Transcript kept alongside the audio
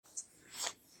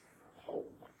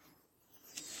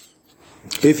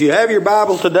If you have your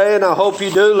Bible today, and I hope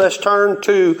you do, let's turn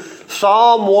to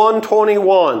Psalm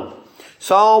 121.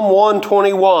 Psalm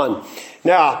 121.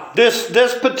 Now,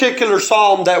 this particular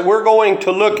psalm that we're going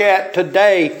to look at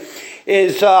today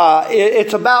is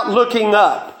it's about looking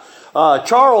up.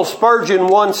 Charles Spurgeon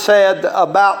once said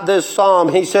about this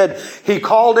psalm, he said he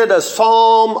called it a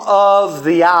psalm of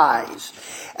the eyes.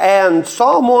 And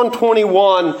Psalm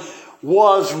 121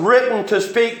 was written to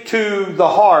speak to the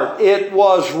heart. It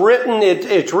was written,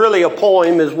 it's really a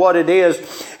poem is what it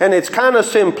is, and it's kind of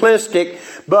simplistic,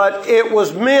 but it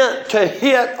was meant to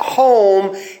hit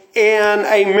home in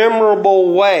a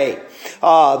memorable way.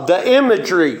 The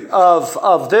imagery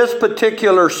of this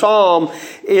particular psalm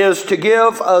is to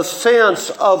give a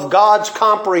sense of God's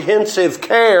comprehensive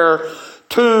care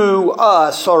to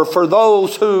us, or for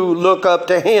those who look up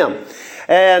to Him.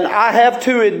 And I have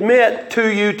to admit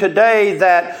to you today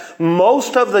that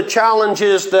most of the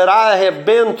challenges that I have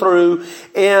been through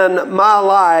in my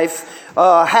life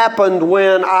happened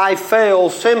when I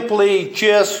failed simply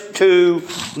just to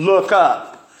look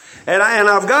up. And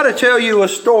I've got to tell you a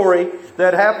story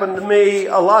that happened to me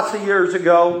lots of years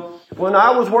ago. When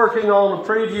I was working on the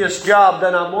previous job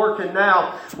that I'm working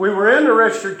now, we were in the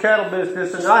registered cattle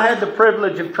business, and I had the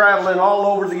privilege of traveling all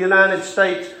over the United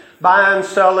States, buying,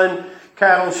 selling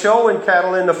cattle, showing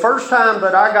cattle. And the first time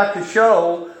that I got to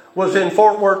show was in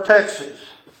Fort Worth, Texas.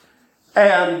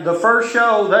 And the first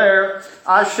show there,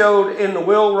 I showed in the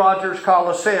Will Rogers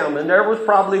Coliseum. And there was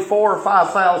probably 4,000 or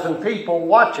 5,000 people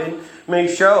watching me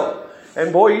show.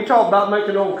 And boy, you talk about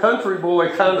making old country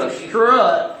boy kind of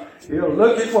strut. You know,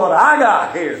 look at what I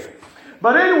got here.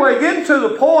 But anyway, getting to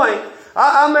the point,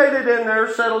 I made it in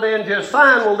there, settled in just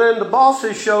fine. Well, then the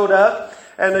bosses showed up.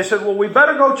 And they said, well, we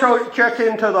better go check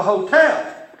into the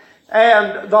hotel.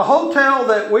 And the hotel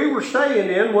that we were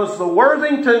staying in was the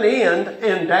Worthington Inn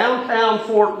in downtown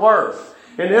Fort Worth.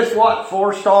 And it's what,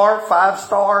 4-star,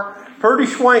 5-star, pretty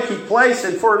swanky place.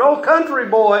 And for an old country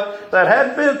boy that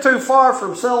hadn't been too far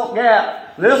from Silk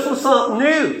Gap, this was something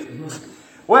new.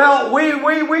 Well,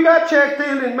 we got checked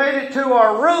in and made it to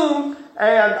our room.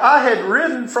 And I had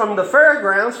ridden from the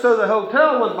fairgrounds to the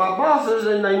hotel with my bosses,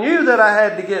 and they knew that I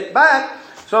had to get back.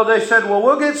 So they said, well,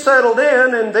 we'll get settled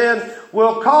in, and then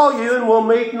we'll call you, and we'll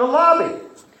meet in the lobby.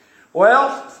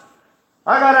 Well,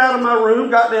 I got out of my room,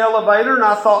 got in the elevator, and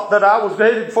I thought that I was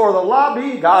headed for the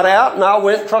lobby. Got out, and I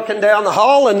went trucking down the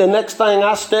hall, and the next thing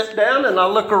I stepped down, and I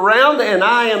look around, and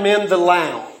I am in the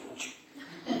lounge,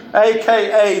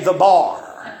 a.k.a. the bar.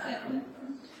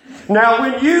 Now,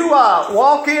 when you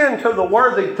walk into the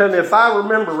Worthington, if I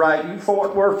remember right, you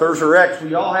Fort Worthers or X,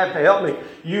 we all have to help me.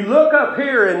 You look up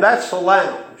here, and that's the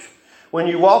lounge. When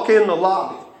you walk in the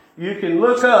lobby, you can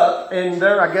look up, and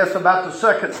there, I guess, about the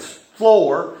second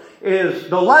floor is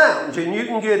the lounge. And you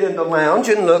can get in the lounge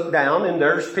and look down, and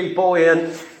there's people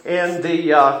in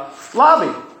the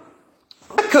lobby.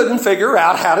 I couldn't figure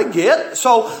out how to get,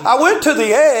 so I went to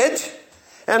the edge,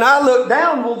 and I looked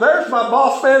down. Well, there's my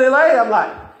boss, Fannie Lay. I'm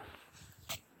like,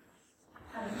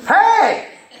 hey!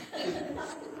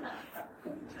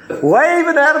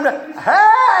 Waving at him.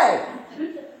 Hey!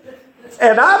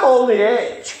 And I'm on the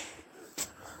edge.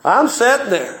 I'm sitting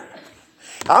there.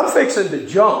 I'm fixing to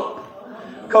jump.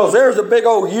 Because there's a big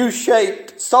old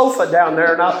U-shaped sofa down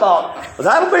there. And I thought, well,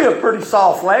 that'll be a pretty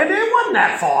soft landing. It wasn't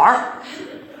that far.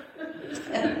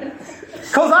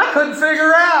 Because I couldn't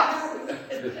figure out.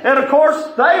 And of course,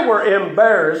 they were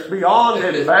embarrassed, beyond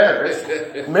embarrassed.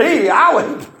 Me,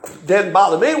 didn't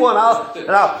bother me when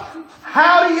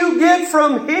how do you get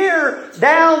from here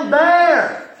down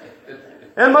there?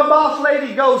 And my boss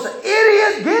lady goes,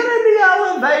 idiot, get in the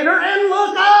elevator and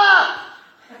look up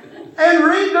and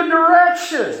read the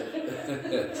directions.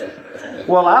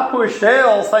 Well, I pushed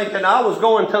L thinking I was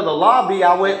going to the lobby.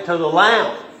 I went to the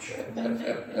lounge.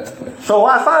 So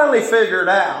I finally figured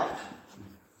out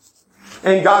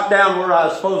and got down where I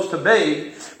was supposed to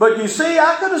be. But you see,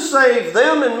 I could have saved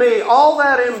them and me all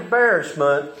that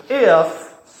embarrassment if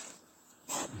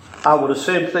I would have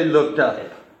simply looked up.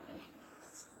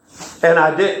 And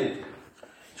I didn't.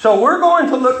 So we're going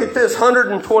to look at this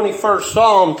 121st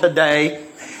Psalm today.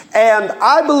 And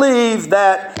I believe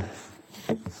that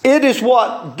it is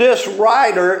what this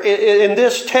writer in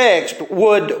this text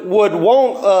would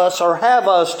want us or have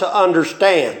us to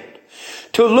understand.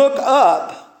 To look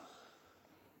up,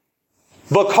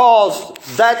 because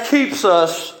that keeps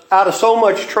us out of so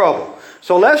much trouble.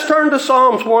 So let's turn to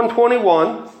Psalms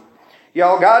 121.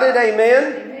 Y'all got it?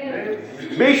 Amen?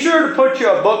 Amen. Be sure to put you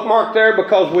a bookmark there,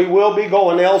 because we will be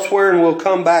going elsewhere and we'll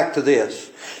come back to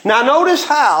this. Now notice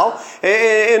how,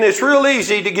 and it's real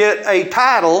easy to get a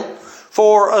title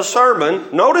for a sermon.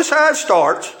 Notice how it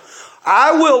starts.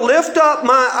 I will lift up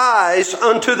my eyes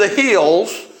unto the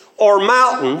hills or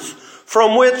mountains,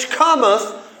 from which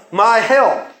cometh my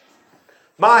help.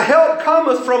 My help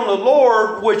cometh from the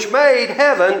Lord, which made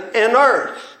heaven and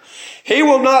earth. He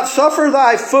will not suffer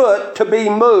thy foot to be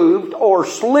moved or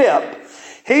slip.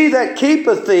 He that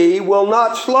keepeth thee will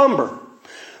not slumber.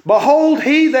 Behold,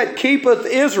 he that keepeth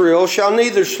Israel shall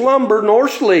neither slumber nor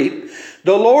sleep.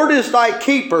 The Lord is thy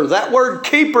keeper. That word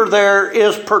keeper there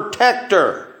is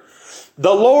protector.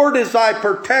 The Lord is thy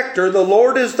protector. The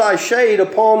Lord is thy shade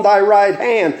upon thy right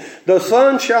hand. The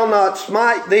sun shall not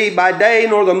smite thee by day,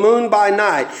 nor the moon by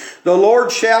night. The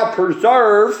Lord shall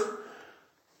preserve,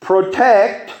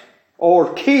 protect,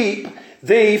 or keep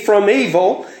thee from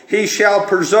evil. He shall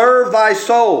preserve thy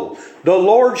soul. The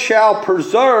Lord shall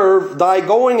preserve thy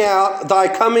going out,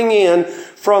 thy coming in,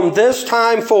 from this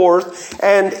time forth,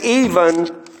 and even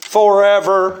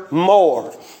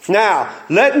forevermore. Now,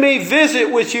 let me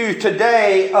visit with you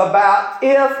today about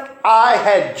if I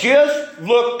had just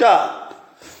looked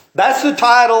up. That's the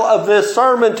title of this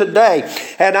sermon today.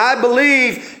 And I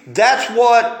believe that's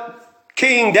what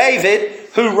King David,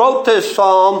 who wrote this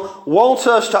psalm, wants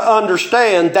us to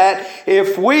understand, that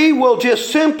if we will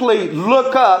just simply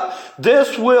look up,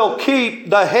 this will keep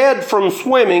the head from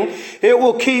swimming. It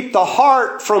will keep the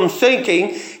heart from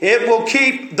sinking. It will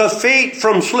keep the feet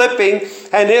from slipping.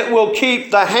 And it will keep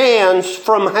the hands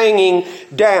from hanging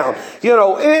down. You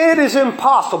know, it is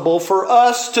impossible for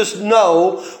us to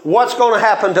know what's going to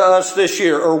happen to us this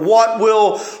year, or what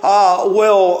will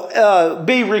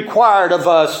be required of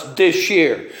us this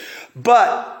year.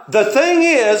 But the thing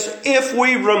is, if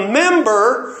we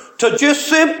remember to just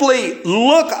simply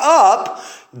look up,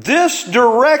 this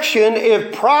direction,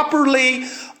 if properly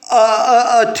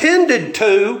attended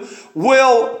to,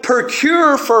 will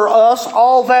procure for us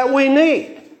all that we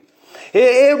need.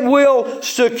 It will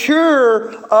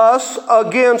secure us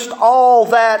against all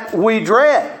that we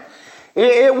dread.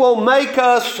 It will make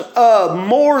us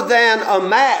more than a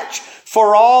match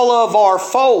for all of our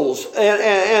foes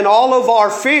and all of our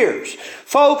fears.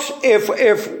 Folks, if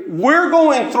we're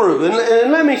going through,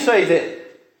 and let me say this,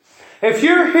 if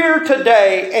you're here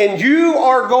today and you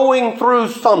are going through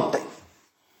something,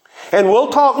 and we'll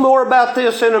talk more about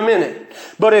this in a minute,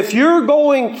 but if you're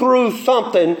going through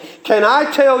something, can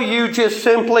I tell you just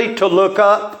simply to look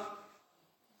up?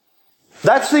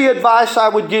 That's the advice I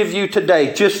would give you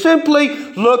today. Just simply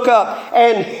look up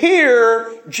and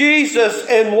hear Jesus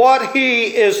and what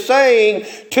He is saying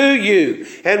to you.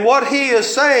 And what He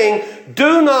is saying,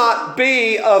 do not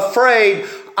be afraid.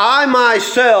 I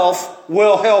myself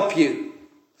will help you.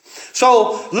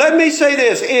 So let me say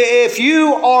this. If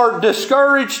you are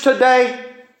discouraged today,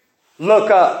 look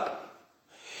up.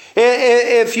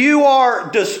 If you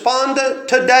are despondent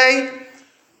today,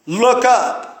 look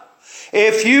up.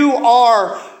 If you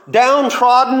are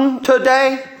downtrodden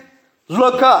today,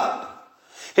 look up.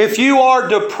 If you are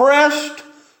depressed,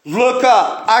 look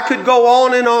up. I could go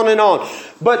on and on and on.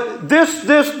 But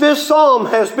this psalm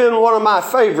has been one of my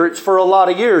favorites for a lot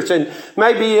of years. And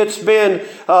maybe it's been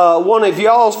one of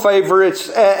y'all's favorites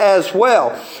as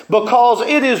well. Because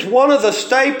it is one of the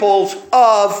staples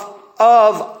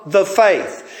of the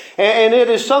faith. And it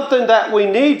is something that we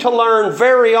need to learn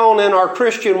very on in our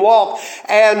Christian walk.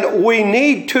 And we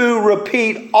need to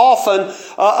repeat often,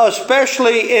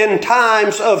 especially in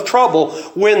times of trouble,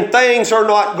 when things are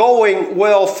not going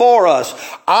well for us.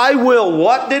 I will,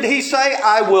 what did he say?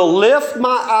 I will lift my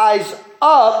eyes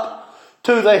up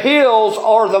to the hills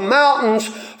or the mountains,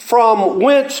 from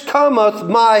whence cometh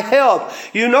my help.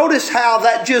 You notice how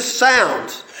that just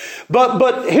sounds.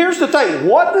 But here's the thing.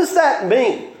 What does that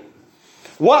mean?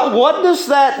 What does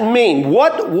that mean?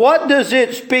 What does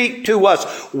it speak to us?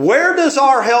 Where does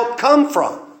our help come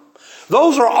from?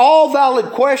 Those are all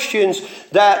valid questions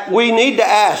that we need to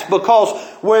ask, because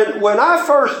when I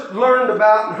first learned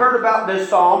about and heard about this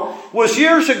psalm was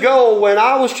years ago when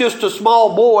I was just a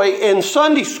small boy in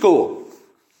Sunday school.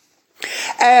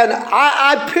 And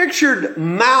I pictured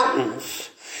mountains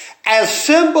as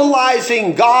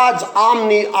symbolizing God's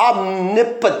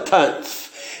omnipotence.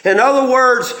 In other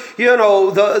words, you know,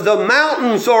 the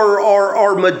mountains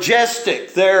are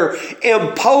majestic. They're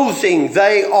imposing.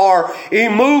 They are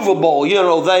immovable. You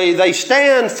know, they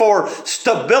stand for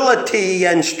stability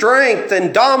and strength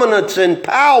and dominance and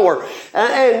power.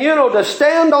 And you know, to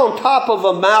stand on top of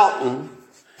a mountain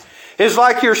is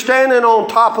like you're standing on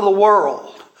top of the world.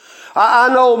 I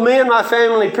know me and my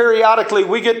family, periodically,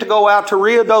 we get to go out to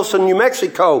Ruidoso, New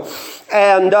Mexico.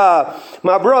 And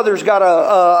my brother's got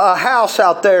a house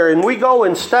out there, and we go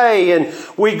and stay, and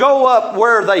we go up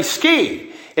where they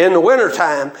ski. in the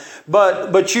wintertime.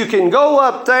 But you can go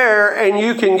up there and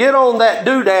you can get on that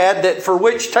doodad that for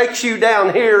which takes you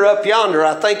down here up yonder.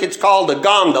 I think it's called a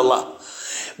gondola.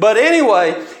 But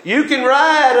anyway, you can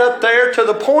ride up there to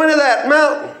the point of that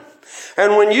mountain.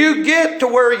 And when you get to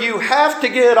where you have to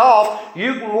get off,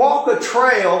 you can walk a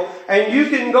trail and you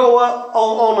can go up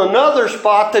on another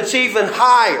spot that's even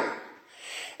higher.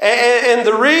 And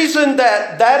the reason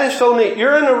that is so neat,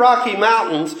 you're in the Rocky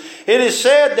Mountains. It is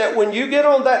said that when you get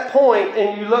on that point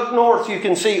and you look north, you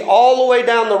can see all the way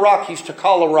down the Rockies to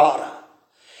Colorado.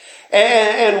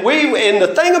 And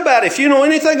the thing about it, if you know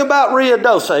anything about Rio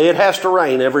Doce, it has to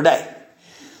rain every day.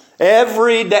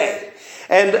 Every day.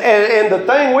 And the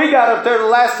thing we got up there, the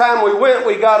last time we went,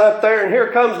 we got up there and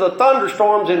here comes the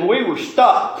thunderstorms and we were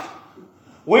stuck.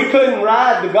 We couldn't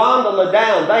ride the gondola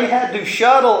down. They had to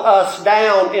shuttle us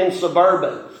down in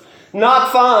Suburbans.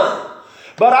 Not fun.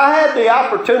 But I had the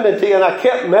opportunity and I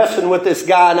kept messing with this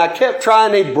guy and I kept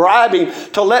trying to bribe him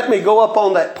to let me go up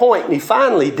on that point, and he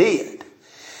finally did.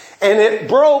 And it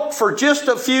broke for just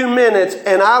a few minutes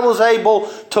and I was able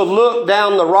to look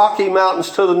down the Rocky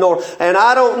Mountains to the north. And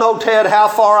I don't know, Ted, how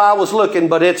far I was looking,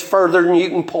 but it's further than you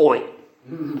can point.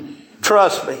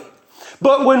 Trust me.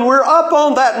 But when we're up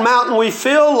on that mountain, we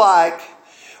feel like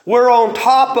we're on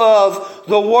top of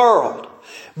the world.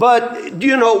 But,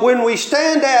 when we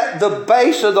stand at the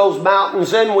base of those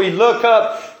mountains and we look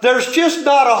up, there's just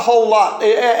not a whole lot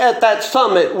at that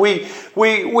summit. We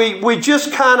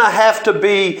just kind of have to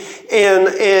be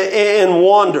in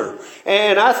wonder.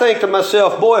 And I think to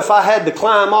myself, boy, if I had to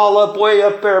climb all up way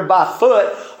up there by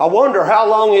foot, I wonder how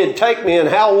long it'd take me and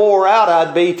how wore out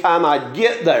I'd be time I'd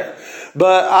get there.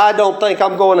 But I don't think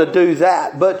I'm going to do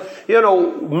that. But,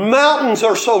 mountains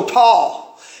are so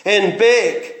tall and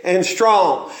big and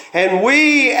strong. And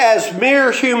we as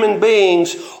mere human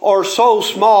beings are so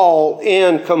small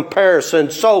in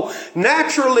comparison. So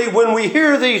naturally, when we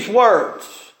hear these words,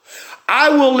 I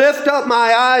will lift up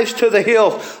my eyes to the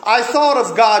hills, I thought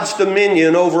of God's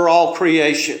dominion over all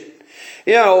creation.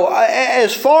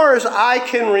 As far as I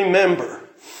can remember,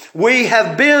 we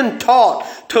have been taught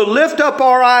to lift up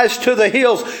our eyes to the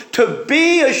hills, to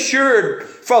be assured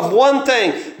of one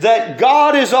thing, that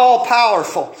God is all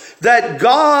powerful, that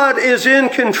God is in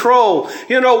control.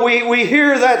 We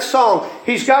hear that song,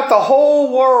 He's got the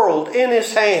whole world in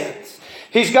His hands.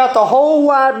 He's got the whole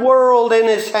wide world in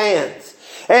His hands.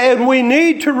 And we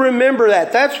need to remember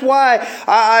that. That's why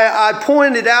I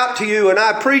pointed out to you, and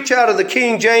I preach out of the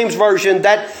King James Version,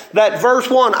 that verse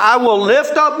 1, I will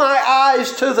lift up my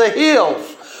eyes to the hills,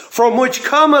 from which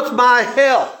cometh my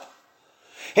help.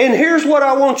 And here's what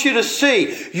I want you to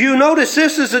see. You notice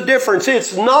this is a difference.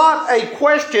 It's not a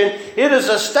question. It is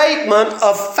a statement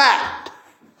of fact.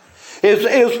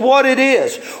 Is what it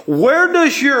is. Where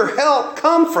does your help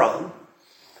come from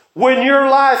when your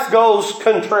life goes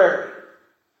contrary?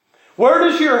 Where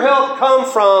does your help come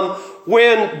from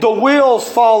when the wheels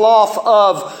fall off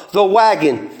of the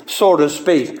wagon, so to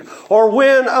speak? Or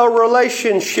when a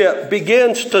relationship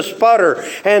begins to sputter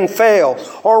and fail?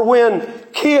 Or when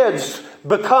kids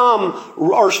become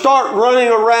or start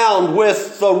running around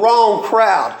with the wrong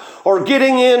crowd, or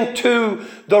getting into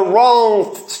the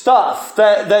wrong stuff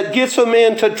that gets them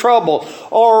into trouble,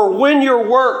 or when your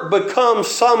work becomes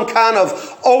some kind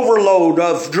of overload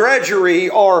of drudgery,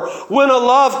 or when a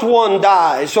loved one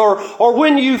dies, or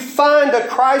when you find a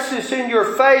crisis in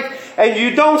your faith and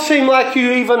you don't seem like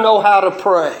you even know how to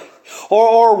pray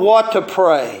or what to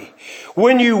pray.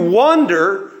 When you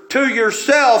wonder to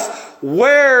yourself,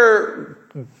 where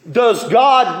does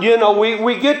God,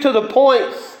 we get to the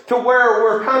point to where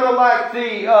we're kind of like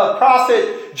the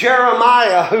prophet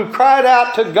Jeremiah, who cried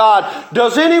out to God,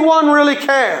 does anyone really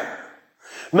care?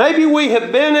 Maybe we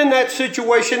have been in that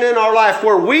situation in our life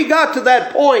where we got to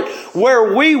that point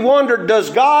where we wondered,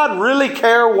 does God really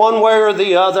care one way or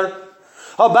the other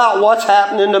about what's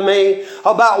happening to me,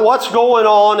 about what's going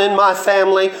on in my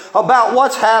family, about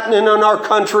what's happening in our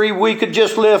country? We could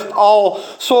just lift all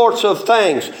sorts of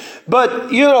things. But,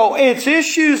 it's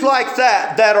issues like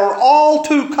that are all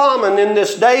too common in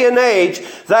this day and age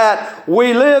that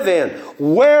we live in.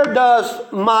 Where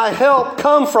does my help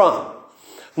come from?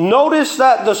 Notice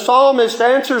that the psalmist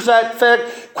answers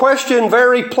that question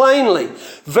very plainly,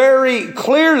 very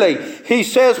clearly. He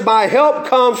says, my help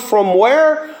comes from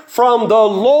where? From the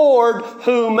Lord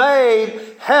who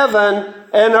made heaven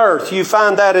and earth. You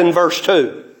find that in verse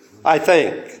 2, I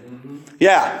think.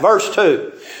 Yeah, verse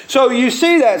 2. So you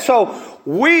see that. So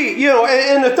we,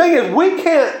 and the thing is, we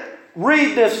can't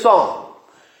read this psalm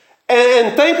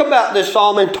and think about this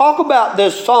psalm and talk about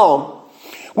this psalm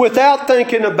without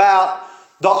thinking about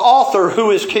the author,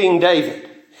 who is King David.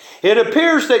 It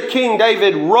appears that King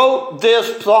David wrote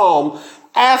this psalm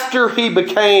after he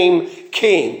became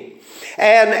king.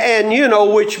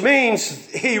 And which means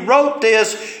he wrote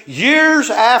this years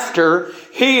after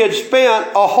he had spent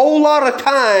a whole lot of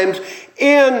times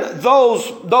in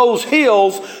those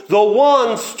hills, the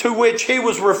ones to which he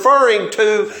was referring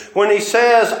to when he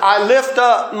says, I lift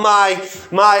up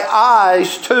my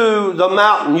eyes to the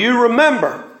mountain. You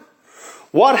remember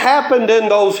what happened in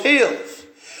those hills.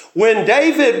 When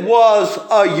David was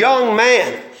a young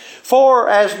man, for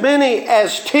as many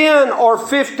as 10 or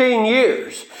 15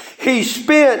 years, he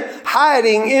spent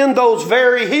hiding in those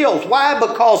very hills. Why?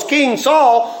 Because King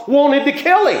Saul wanted to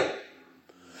kill him.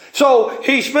 So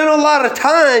he spent a lot of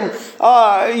time,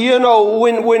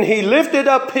 when he lifted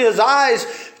up his eyes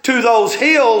to those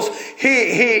hills,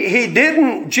 he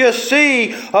didn't just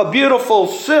see a beautiful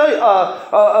scene,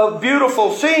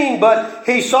 but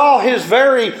he saw his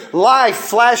very life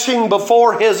flashing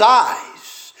before his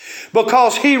eyes,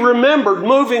 because he remembered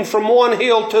moving from one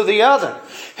hill to the other.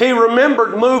 He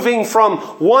remembered moving from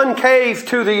one cave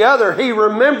to the other. He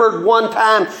remembered one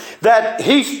time that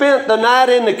he spent the night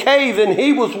in the cave and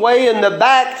he was way in the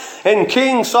back and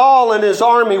King Saul and his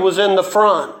army was in the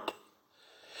front.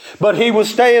 But he was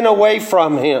staying away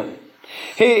from him.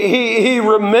 He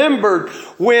remembered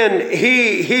when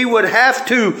he would have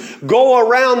to go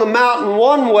around the mountain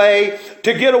one way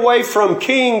to get away from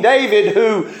King David,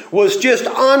 who was just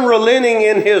unrelenting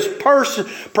in his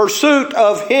pursuit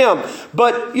of him.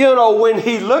 But, when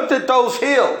he looked at those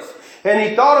hills and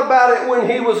he thought about it when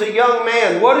he was a young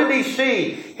man, what did he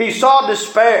see? He saw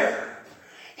despair.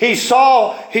 He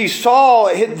saw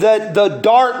the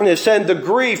darkness and the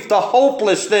grief, the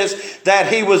hopelessness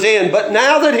that he was in. But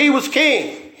now that he was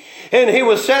king and he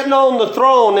was sitting on the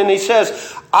throne, and he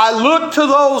says, I look to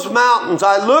those mountains,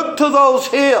 I look to those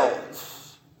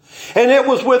hills. And it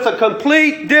was with a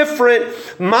complete different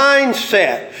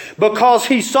mindset, because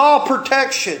he saw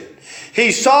protection.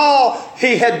 He saw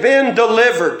he had been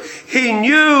delivered. He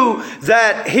knew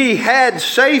that he had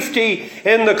safety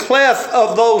in the cleft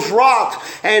of those rocks.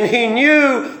 And he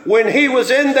knew when he was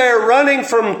in there running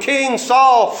from King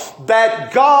Saul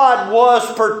that God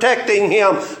was protecting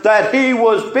him, that he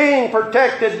was being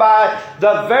protected by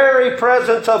the very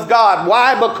presence of God.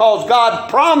 Why? Because God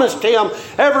promised him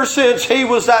ever since he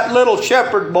was that little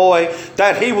shepherd boy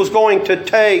that he was going to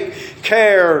take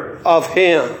care of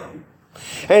him.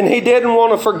 And he didn't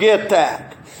want to forget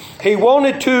that. He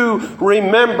wanted to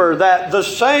remember that the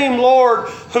same Lord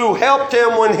who helped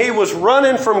him when he was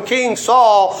running from King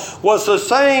Saul was the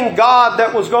same God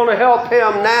that was going to help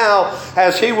him now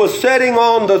as he was sitting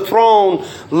on the throne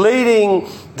leading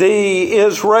the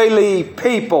Israeli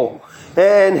people.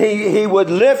 And he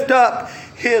would lift up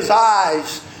his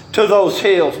eyes to those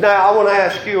hills. Now, I want to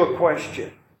ask you a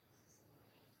question.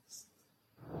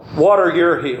 What are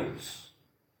your hills?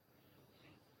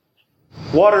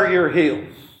 What are your hills?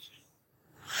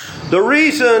 The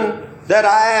reason that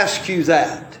I ask you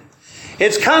that,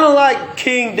 it's kind of like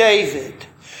King David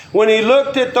when he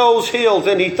looked at those hills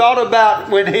and he thought about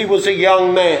when he was a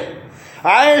young man.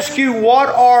 I ask you, what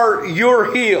are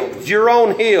your hills, your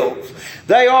own hills?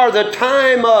 They are the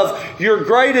time of your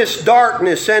greatest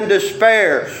darkness and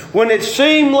despair. When it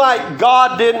seemed like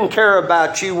God didn't care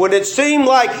about you. When it seemed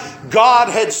like God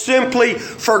had simply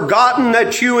forgotten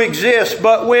that you exist.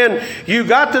 But when you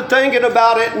got to thinking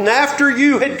about it, and after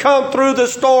you had come through the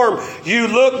storm, you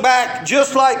look back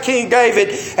just like King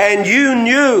David, and you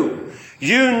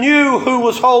knew who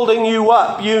was holding you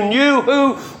up. You knew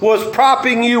who was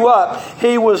propping you up.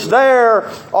 He was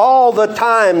there all the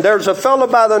time. There's a fellow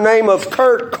by the name of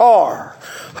Kurt Carr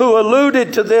who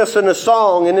alluded to this in a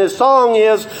song. And his song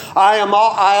is, I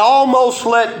Almost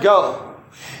Let Go.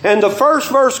 And the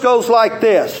first verse goes like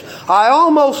this. I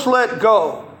almost let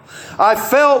go. I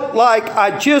felt like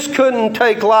I just couldn't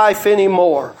take life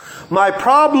anymore. My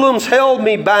problems held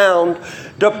me bound.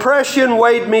 Depression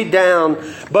weighed me down.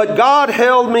 But God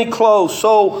held me close,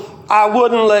 so I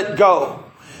wouldn't let go.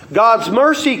 God's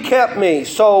mercy kept me,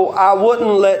 so I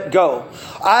wouldn't let go.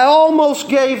 I almost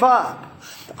gave up.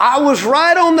 I was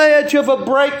right on the edge of a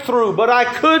breakthrough, but I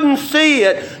couldn't see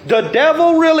it. The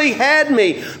devil really had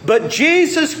me. But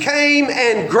Jesus came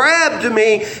and grabbed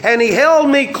me, and He held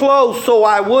me close, so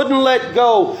I wouldn't let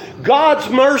go. God's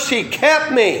mercy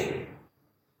kept me,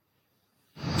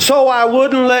 so I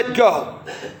wouldn't let go.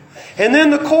 And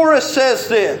then the chorus says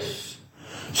this.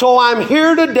 So I'm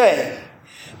here today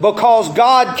because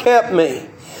God kept me.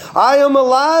 I am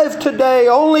alive today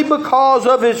only because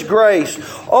of His grace.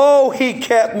 Oh, He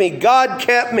kept me. God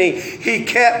kept me. He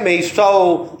kept me,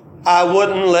 so I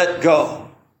wouldn't let go.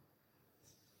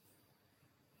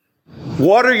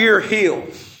 What are your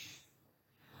hills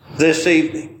this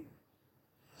evening?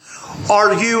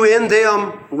 Are you in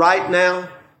them right now?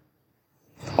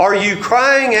 Are you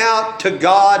crying out to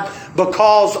God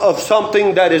because of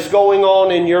something that is going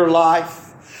on in your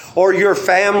life or your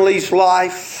family's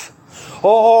life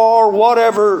or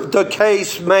whatever the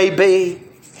case may be?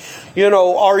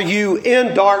 Are you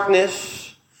in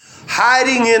darkness,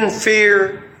 hiding in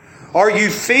fear? Are you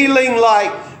feeling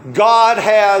like God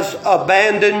has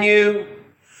abandoned you?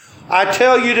 I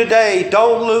tell you today,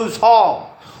 don't lose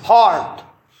heart.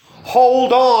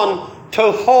 Hold on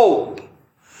to hope.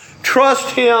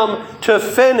 Trust Him to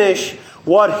finish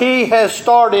what He has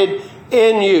started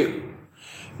in you.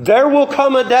 There will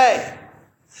come a day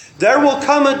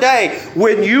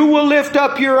when you will lift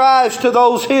up your eyes to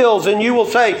those hills and you will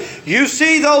say, you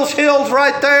see those hills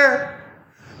right there?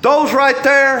 Those right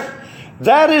there?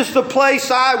 That is the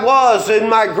place I was in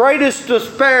my greatest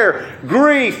despair,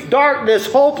 grief, darkness,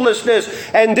 hopelessness.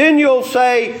 And then you'll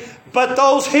say, but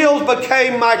those hills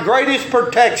became my greatest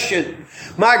protection,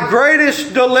 my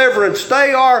greatest deliverance.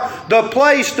 They are the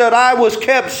place that I was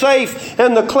kept safe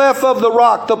in the cleft of the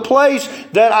rock, the place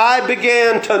that I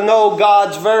began to know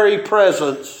God's very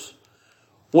presence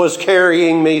was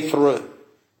carrying me through.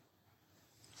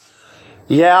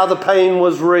 Yeah, the pain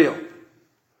was real.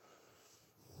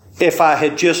 If I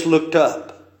had just looked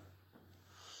up,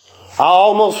 I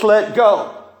almost let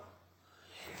go.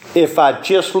 If I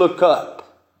just looked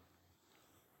up,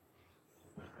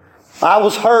 I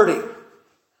was hurting.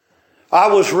 I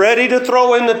was ready to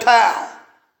throw in the towel.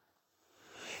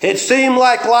 It seemed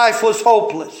like life was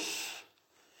hopeless.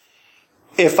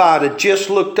 If I'd have just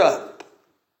looked up.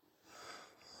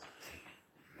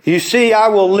 You see, I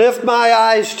will lift my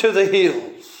eyes to the hills.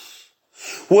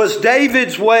 Was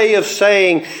David's way of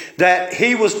saying that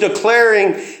he was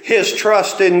declaring his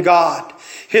trust in God,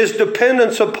 his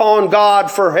dependence upon God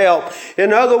for help.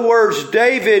 In other words,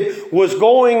 David was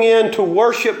going in to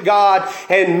worship God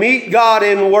and meet God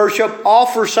in worship,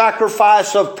 offer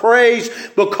sacrifice of praise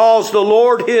because the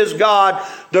Lord his God,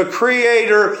 the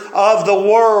creator of the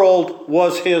world,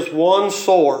 was his one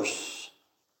source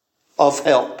of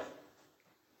help.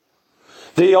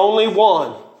 The only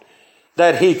one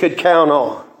that he could count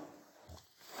on.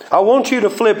 I want you to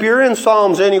flip. You're in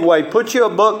Psalms anyway. Put you a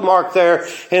bookmark there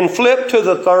and flip to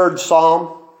the 3rd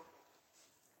Psalm.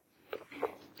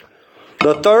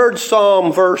 The 3rd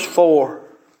Psalm, verse 4.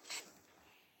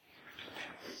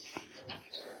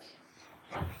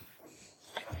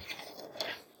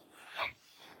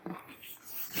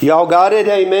 Y'all got it?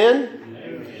 Amen?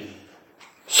 Amen.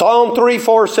 Psalm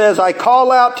 3:4 says, I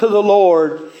call out to the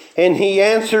Lord, and He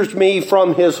answers me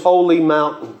from His holy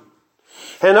mountain.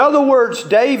 In other words,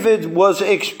 David was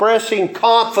expressing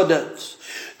confidence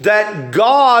that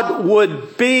God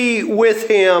would be with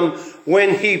him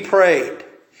when he prayed.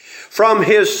 From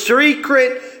his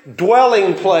secret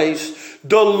dwelling place,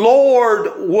 the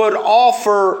Lord would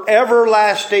offer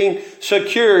everlasting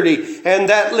security. And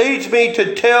that leads me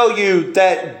to tell you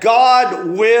that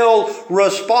God will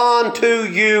respond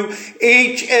to you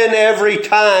each and every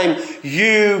time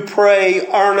you pray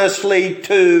earnestly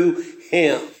to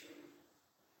Him.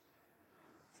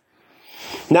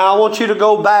 Now I want you to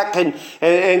go back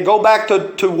and go back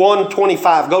to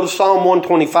 125. Go to Psalm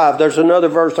 125. There's another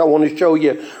verse I want to show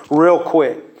you real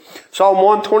quick. Psalm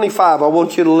 125, I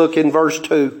want you to look in verse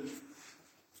 2.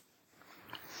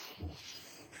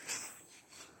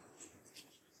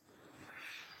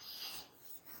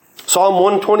 Psalm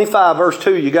 125, verse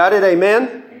 2. You got it?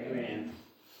 Amen? Amen.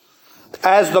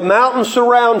 As the mountains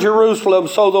surround Jerusalem,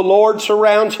 so the Lord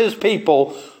surrounds His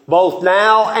people, both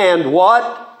now and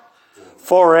what?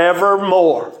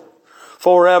 Forevermore.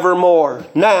 Forevermore.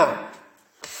 Now,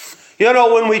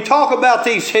 when we talk about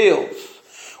these hills,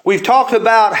 we've talked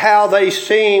about how they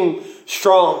seem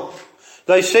strong.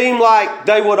 They seem like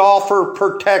they would offer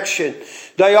protection.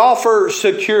 They offer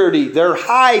security. They're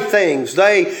high things.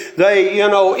 They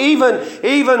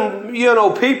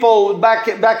even people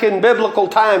back in biblical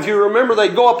times, you remember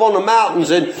they'd go up on the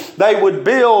mountains and they would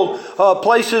build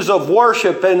places of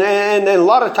worship. And a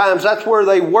lot of times that's where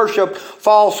they worship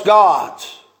false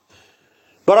gods.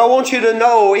 But I want you to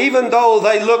know, even though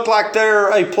they look like they're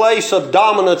a place of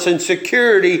dominance and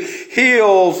security,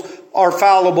 hills are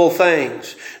fallible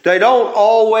things. They don't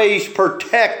always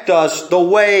protect us the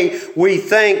way we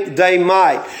think they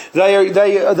might.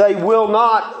 They will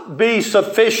not be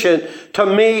sufficient to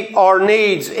meet our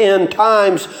needs in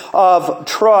times of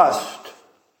trust.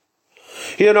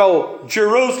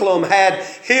 Jerusalem had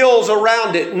hills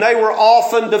around it, and they were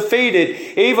often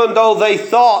defeated, even though they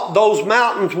thought those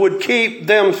mountains would keep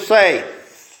them safe.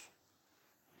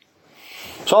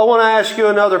 So I want to ask you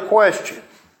another question.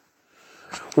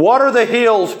 What are the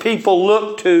hills people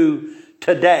look to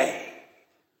today?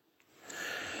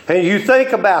 And you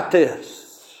think about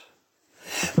this,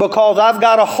 because I've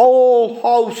got a whole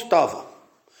host of them.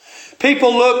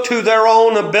 People look to their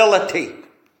own ability,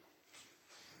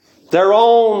 their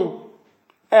own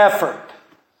effort,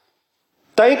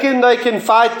 thinking they can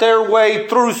fight their way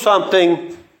through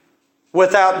something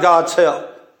without God's help.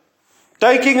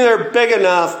 Thinking they're big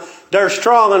enough, they're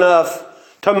strong enough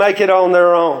to make it on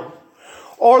their own.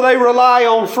 Or they rely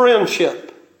on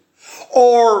friendship,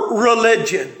 or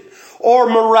religion, or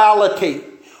morality,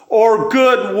 or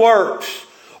good works,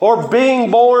 or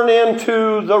being born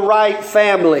into the right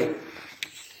family,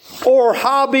 or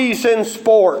hobbies and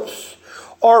sports,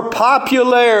 or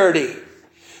popularity.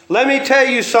 Let me tell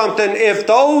you something. If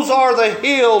those are the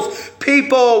hills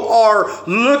people are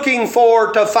looking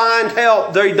for to find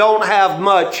help, they don't have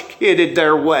much headed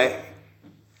their way.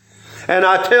 And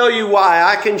I tell you why.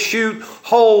 I can shoot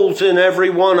holes in every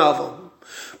one of them.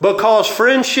 Because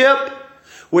friendship,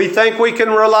 we think we can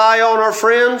rely on our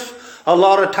friends. A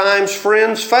lot of times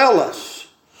friends fail us,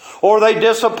 or they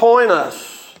disappoint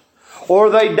us, or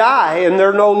they die and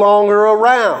they're no longer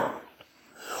around.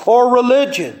 Or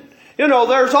religion. You know,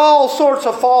 there's all sorts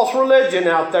of false religion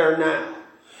out there now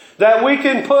that we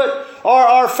can put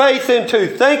our faith into,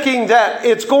 thinking that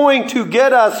it's going to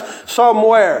get us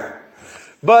somewhere.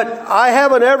 But I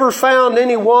haven't ever found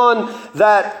anyone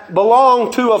that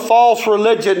belonged to a false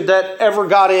religion that ever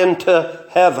got into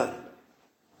heaven.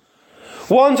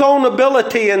 One's own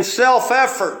ability and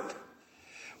self-effort.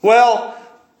 Well,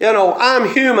 you know,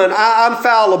 I'm human. I'm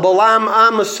fallible.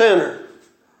 I'm a sinner.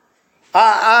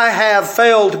 I have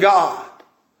failed God.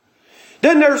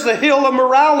 Then there's the hill of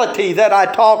morality that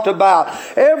I talked about.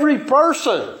 Every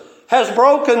person has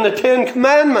broken the 10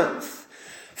 Commandments.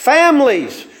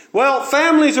 Families. Well,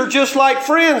 families are just like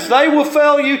friends. They will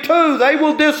fail you too. They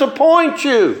will disappoint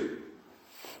you.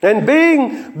 And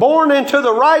being born into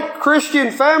the right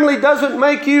Christian family doesn't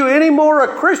make you any more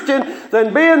a Christian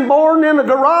than being born in a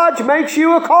garage makes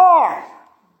you a car.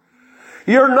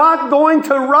 You're not going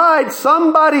to ride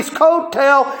somebody's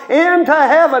coattail into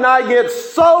heaven. I get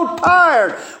so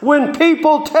tired when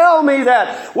people tell me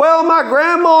that. Well, my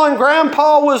grandma and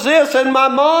grandpa was this and my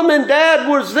mom and dad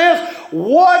was this.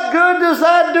 What good does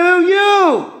that do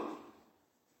you?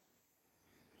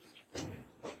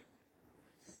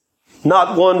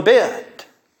 Not one bit.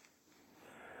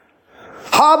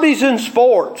 Hobbies and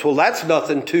sports. Well, that's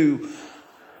nothing to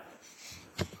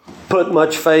put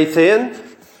much faith in.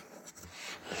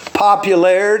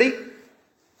 Popularity.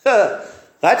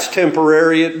 That's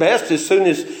temporary at best. As soon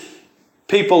as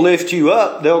people lift you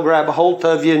up, they'll grab a hold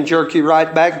of you and jerk you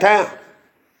right back down.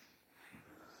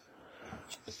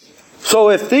 So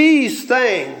if these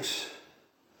things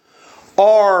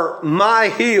are my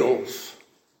heels,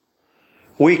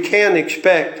 we can't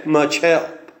expect much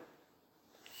help.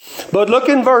 But look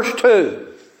in verse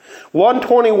 2.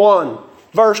 121,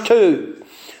 verse 2.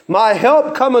 My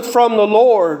help cometh from the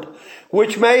Lord,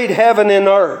 which made heaven and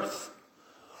earth.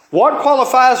 What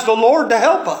qualifies the Lord to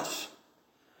help us?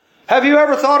 Have you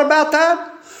ever thought about that?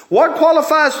 What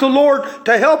qualifies the Lord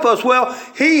to help us? Well,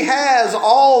 He has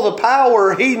all the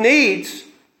power He needs.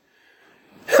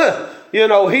 You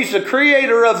know, He's the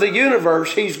creator of the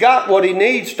universe. He's got what He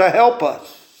needs to help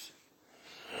us.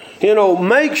 You know,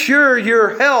 make sure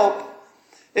your help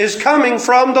is coming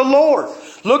from the Lord.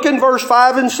 Look in verse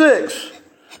 5 and 6.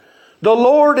 The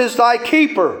Lord is thy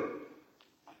keeper.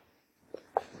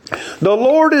 The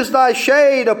Lord is thy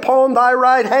shade upon thy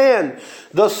right hand.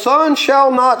 The sun shall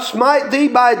not smite thee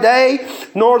by day,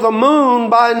 nor the moon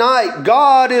by night.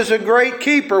 God is a great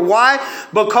keeper. Why?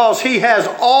 Because He has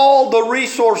all the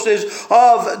resources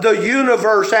of the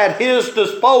universe at His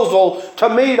disposal to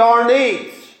meet our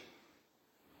needs.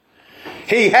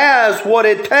 He has what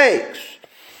it takes.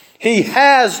 He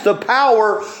has the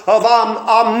power of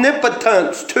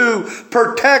omnipotence to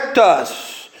protect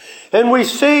us. And we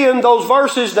see in those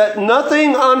verses that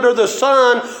nothing under the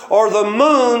sun or the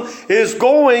moon is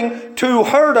going to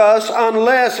hurt us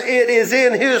unless it is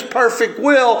in His perfect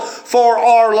will for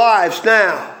our lives.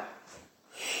 Now,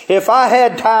 if I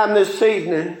had time this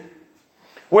evening,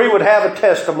 we would have a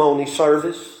testimony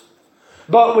service.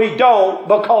 But we don't,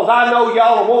 because I know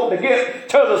y'all are wanting to get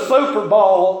to the Super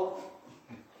Bowl.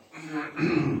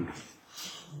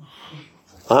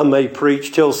 I may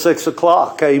preach till 6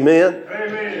 o'clock. Amen.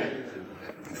 Amen.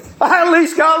 I at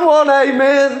least got one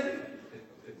amen.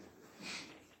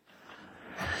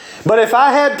 But if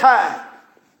I had time,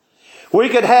 we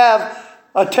could have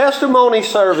a testimony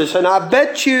service. And I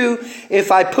bet you,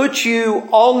 if I put you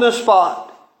on the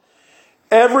spot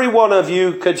every one of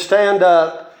you could stand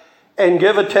up and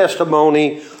give a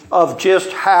testimony of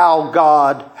just how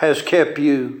God has kept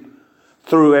you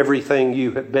through everything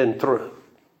you have been through.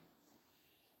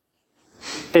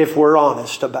 If we're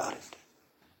honest about it.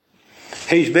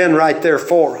 He's been right there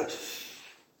for us.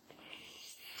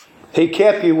 He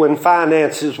kept you when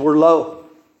finances were low.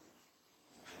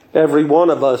 Every one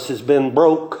of us has been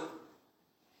broke.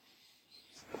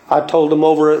 I told them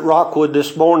over at Rockwood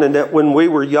this morning that when we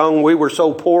were young, we were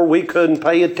so poor we couldn't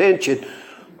pay attention.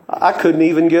 I couldn't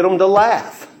even get them to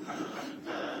laugh.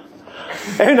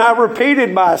 And I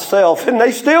repeated myself, and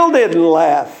they still didn't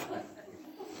laugh.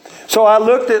 So I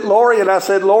looked at Lori and I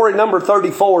said, Lori, number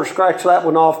 34, scratch that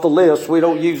one off the list. We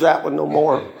don't use that one no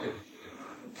more.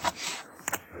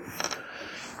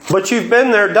 But you've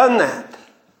been there, done that.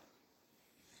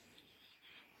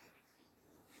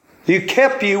 He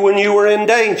kept you when you were in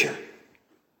danger.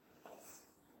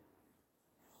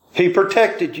 He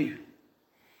protected you.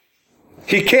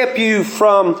 He kept you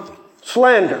from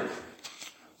slander.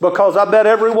 Because I bet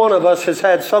every one of us has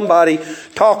had somebody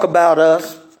talk about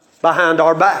us behind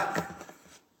our back.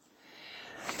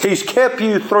 He's kept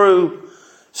you through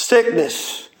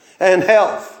sickness and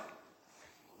health.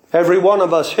 Every one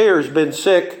of us here has been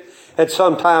sick at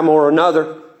some time or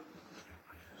another.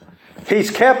 He's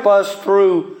kept us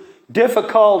through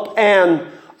difficult and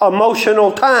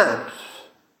emotional times.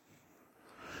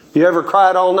 You ever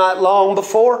cried all night long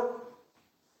before?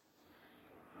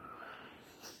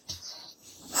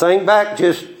 Think back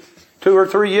just 2 or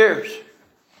 3 years.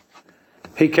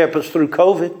 He kept us through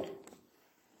COVID.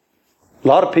 A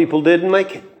lot of people didn't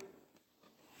make it.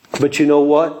 But you know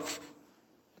what?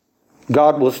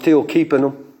 God was still keeping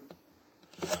them.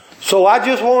 So I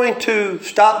just wanted to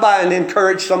stop by and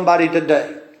encourage somebody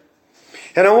today.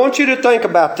 And I want you to think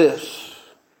about this.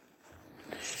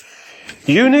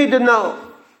 You need to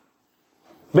know,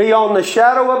 beyond the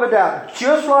shadow of a doubt,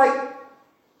 just like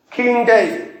King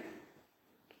David,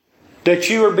 that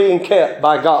you are being kept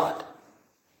by God.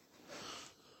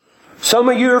 Some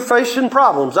of you are facing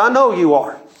problems. I know you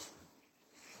are.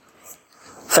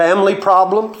 Family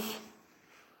problems,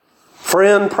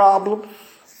 friend problems,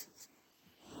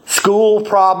 school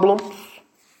problems,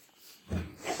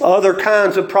 other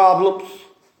kinds of problems,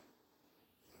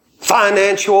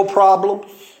 financial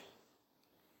problems,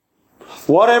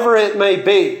 whatever it may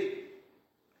be.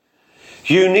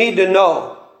 You need to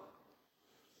know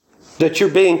that you're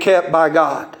being kept by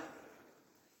God.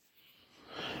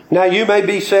 Now you may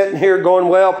be sitting here going,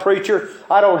 well, preacher,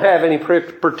 I don't have any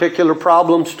particular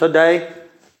problems today.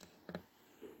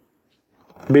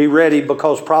 Be ready,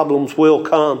 because problems will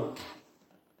come.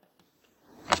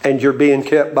 And you're being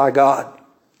kept by God.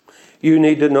 You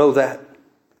need to know that.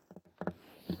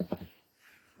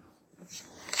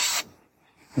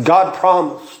 God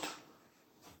promised.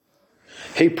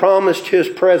 He promised His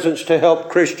presence to help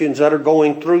Christians that are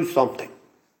going through something.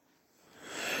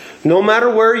 No matter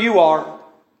where you are,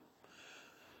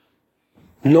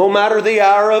 no matter the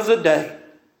hour of the day,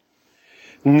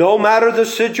 no matter the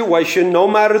situation, no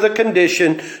matter the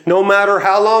condition, no matter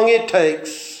how long it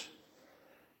takes,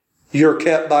 you're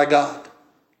kept by God.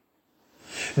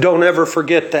 Don't ever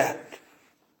forget that.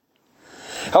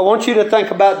 I want you to think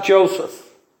about Joseph.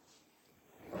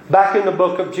 Back in the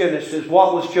book of Genesis,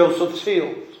 what was Joseph's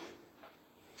healed?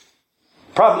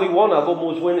 Probably one of them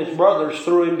was when his brothers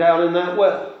threw him down in that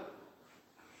well.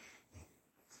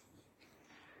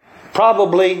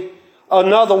 Probably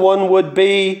another one would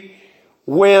be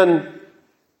when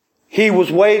he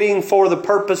was waiting for the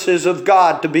purposes of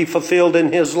God to be fulfilled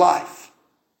in his life.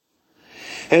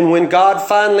 And when God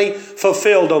finally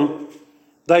fulfilled them,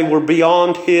 they were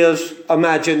beyond his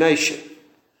imagination.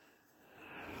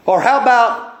 Or how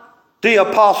about the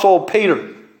Apostle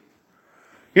Peter?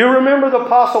 You remember the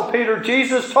Apostle Peter?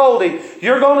 Jesus told him,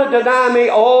 you're going to deny me.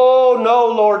 Oh, no,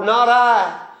 Lord, not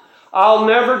I. I'll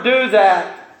never do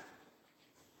that.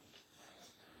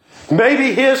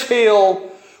 Maybe his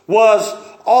heal was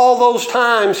all those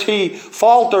times he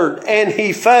faltered and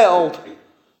he failed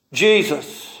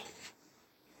Jesus.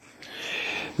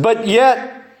 But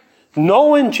yet,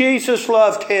 knowing Jesus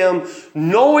loved him,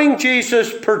 knowing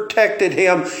Jesus protected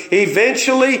him,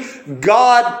 eventually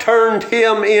God turned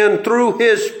him in through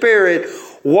His Spirit,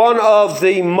 one of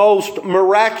the most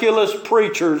miraculous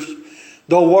preachers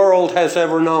the world has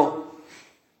ever known.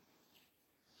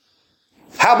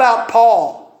 How about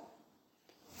Paul?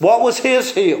 What was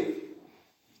his heal?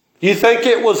 You think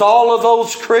it was all of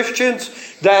those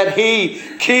Christians that he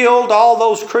killed, all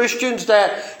those Christians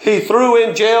that he threw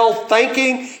in jail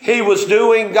thinking he was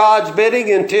doing God's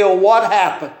bidding, until what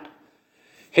happened?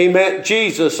 He met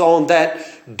Jesus on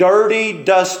that dirty,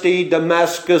 dusty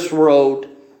Damascus road,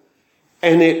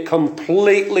 and it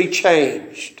completely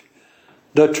changed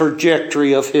the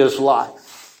trajectory of his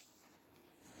life.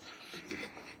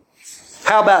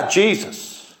 How about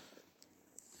Jesus?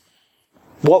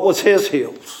 What was his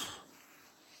hills?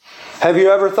 Have you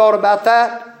ever thought about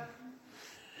that?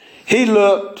 He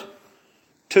looked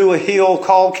to a hill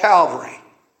called Calvary,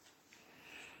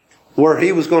 where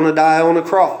he was going to die on a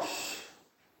cross.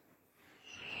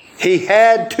 He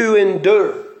had to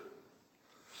endure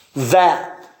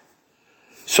that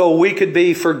so we could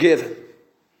be forgiven,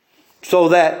 so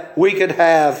that we could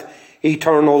have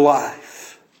eternal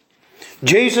life.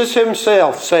 Jesus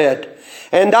himself said,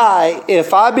 "And I,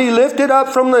 if I be lifted up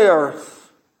from the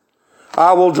earth,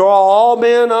 I will draw all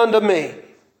men unto me."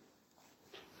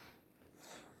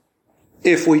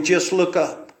 If we just look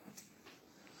up.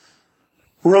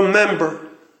 Remember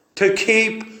to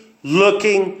keep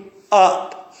looking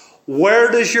up. Where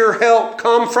does your help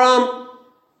come from?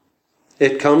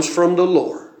 It comes from the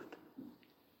Lord.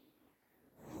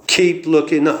 Keep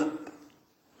looking up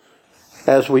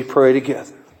as we pray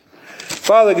together.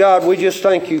 Father God, we just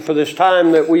thank you for this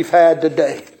time that we've had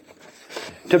today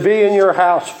to be in your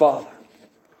house, Father,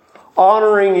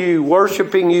 honoring you,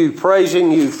 worshiping you,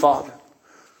 praising you, Father,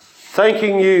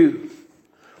 thanking you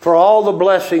for all the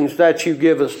blessings that you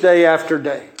give us day after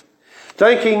day.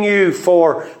 Thanking you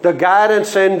for the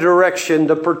guidance and direction,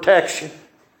 the protection.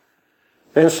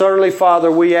 And certainly, Father,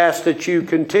 we ask that you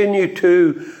continue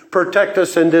to protect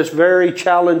us in this very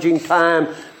challenging time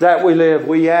that we live.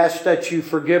 We ask that you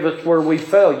forgive us where we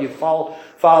fail you,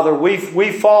 Father. We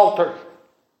falter.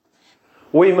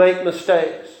 We make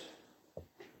mistakes.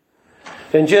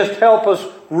 And just help us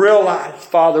realize,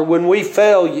 Father, when we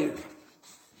fail you,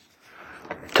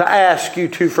 to ask you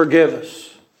to forgive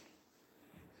us.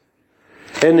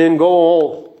 And then go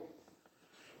on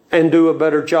and do a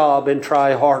better job and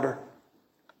try harder.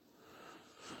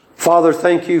 Father,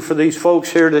 thank you for these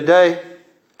folks here today.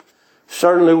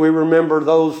 Certainly we remember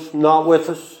those not with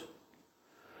us.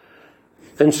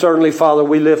 And certainly, Father,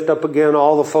 we lift up again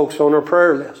all the folks on our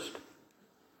prayer list.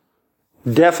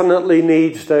 Definitely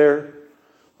needs there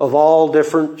of all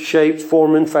different shapes,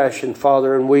 form, and fashion,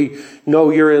 Father. And we know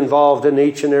you're involved in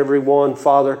each and every one,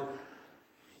 Father.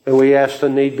 And we ask the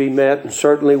need be met. And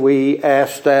certainly we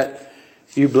ask that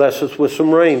you bless us with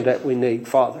some rain that we need,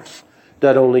 Father,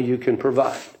 that only you can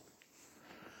provide.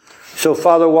 So,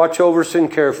 Father, watch over us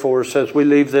and care for us as we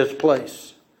leave this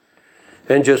place.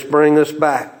 And just bring us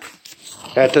back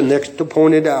at the next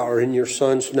appointed hour. In your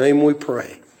Son's name we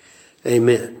pray.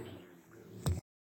 Amen.